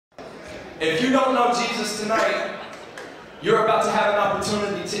If you don't know Jesus tonight, you're about to have an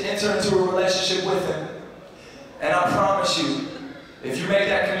opportunity to enter into a relationship with him. And I promise you, if you make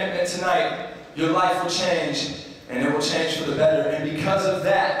that commitment tonight, your life will change, and it will change for the better. And because of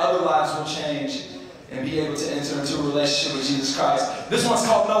that, other lives will change and be able to enter into a relationship with Jesus Christ. This one's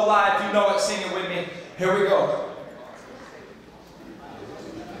called No Lie. If you know it, sing it with me. Here we go.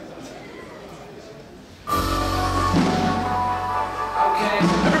 Okay,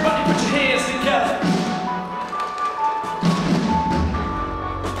 everybody put your hands together.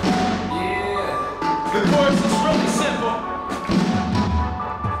 Yeah, the chorus is really simple.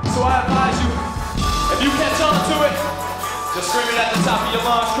 So I advise you, if you catch on to it, just scream it at the top of your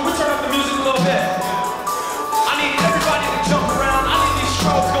lungs. Can we turn up the music a little bit? I need everybody to jump around. I need these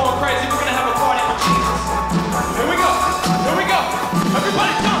strobes going crazy. We're gonna have a party for Jesus. Here we go, here we go.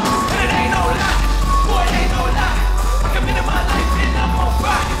 Everybody jump, and it ain't no lie. Boy, it ain't no lie. I come into my life and I'm on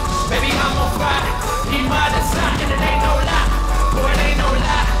fire. Baby, I'm on fire. He my design, and it ain't no lie. Boy, it ain't no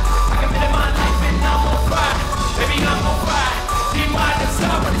lie. I come into my life and I'm on fire. Baby, I'm on fire. He my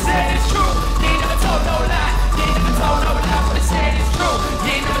design. What he said is true. He ain't never told no lie. He ain't never told no lie. What he said is true. He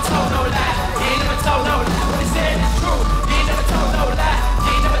ain't never told no lie. He ain't never told no lie. What he said is true. He ain't never told no lie. He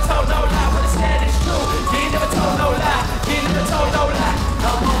ain't never told no lie. What he said is true. He ain't never told no lie. He ain't never told no lie.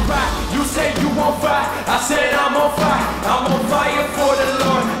 I'm on fire. You say you on fire. I said I'm on fire. I'm on fire for the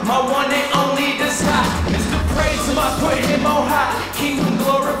Lord. My one and only desire is to praise him. I put him on high. Kingdom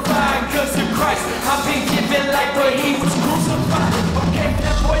glorified because of Christ. I've been given life, but he was crucified. Okay,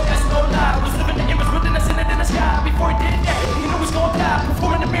 that boy, that's no lie. Was living the image within the sinner in the sky. Before he did that, he knew he was gonna die.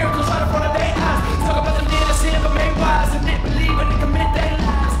 Performing the miracles right in front of their eyes. Talk about them men that sin but made wise and didn't believe and they commit their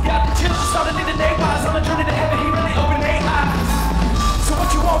lies. Got the children started leading their wise on the journey to heaven. He really opened their eyes. So what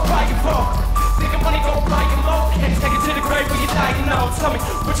you on fire for? Thinking money gon' buy you more. Can't take it to the grave when you die, you know. Tell me,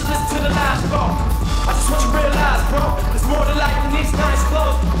 what you listen to the lies for? I just want you to realize, bro, there's more to life than these nice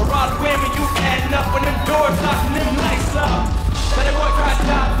clothes. Or all the women you adding up when them doors locked and them lights up. Let it boy Christ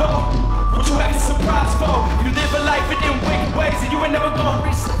die for. What you acting surprised for? You live a life in them wicked ways and you ain't never gonna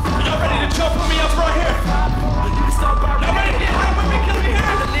reset. Y'all ready to jump with me up right here? Y'all ready to get high with me? Kill me here?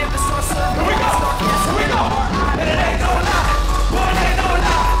 Here we go, here we go. And it ain't no lie, boy, it ain't no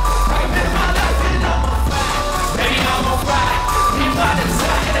lie. I can live my life and I'm on fire. Baby, I'm on fire. He my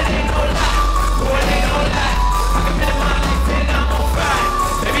design and it ain't no lie. Boy, it ain't no lie. I can live my life and I'm on fire.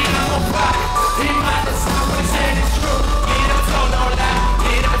 Baby, I'm on fire. He my design. What he said is true. He ain't never told no lie. He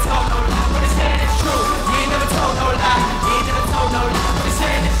ain't never told no lie. What he said is true. He ain't never told no lie. He ain't never told no lie. What he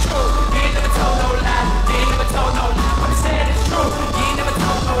said is true. He ain't never told no lie. He ain't never told no lie. What he said is true. He ain't never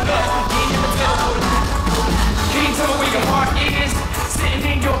told no lie. He ain't never told no lie. Can you tell me where your heart is? Sitting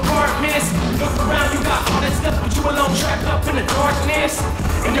in your apartments. Look around, you got all that stuff, but you alone trapped up in the darkness.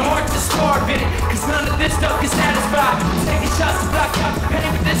 And your heart's just starving, cause none of this stuff can satisfy. Taking shots to block out the pain,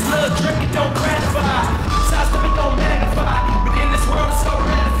 but this little drink, it don't gratify. Size of it don't magnify, but in this world it's so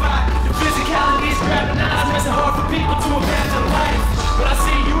ratified. The physicality is grabbing eyes, makes it hard for people to imagine life. But I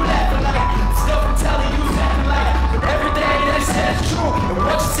see you laughing like the stuff I'm telling you's acting like. But every day they say it's true, and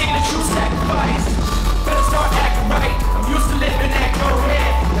what you see the true sacrifice. Better start acting right. I'm used to living that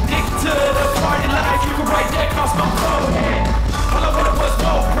go-ahead. Addicted to the party life. You can write that across my forehead. All I wanted was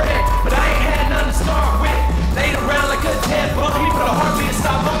no bread, but I ain't had none to start with. Laid around like a dead body, but a heartbeat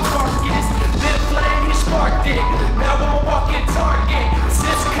stop on carcass. Lit a flame, he sparked it. Now I'm a walking target.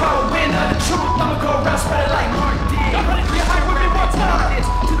 Since a cold wind of the truth, I'ma go around spread it like Mark did. I'm ready to get high with me one time.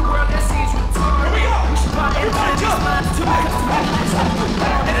 To the world that seems retarded. Here we go. We should buy everybody just minds to my customers.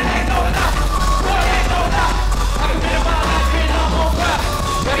 And it ain't no lie. Boy, it ain't no lie. I can live my life and I'm on fire.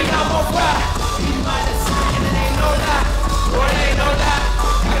 Baby, I'm on fire. He might have said and it ain't no lie. Boy, it ain't no lie.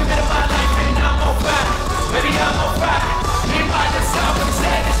 I can live my life and I'm on fire. Baby, I'm on fire. He might have said what he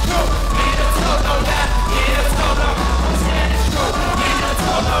said is true. He never told no lie. He never told no lie. What he said is true. He never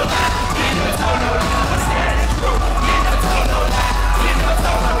told no lie. He never told no lie. What he said is true. He never told no lie. He never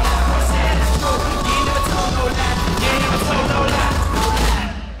told no lie. What he said is true. He never told no lie. He never told no lie.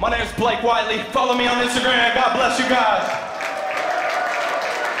 My name is Blake Whiteley. Follow me on Instagram. God bless you guys.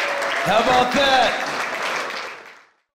 How about that?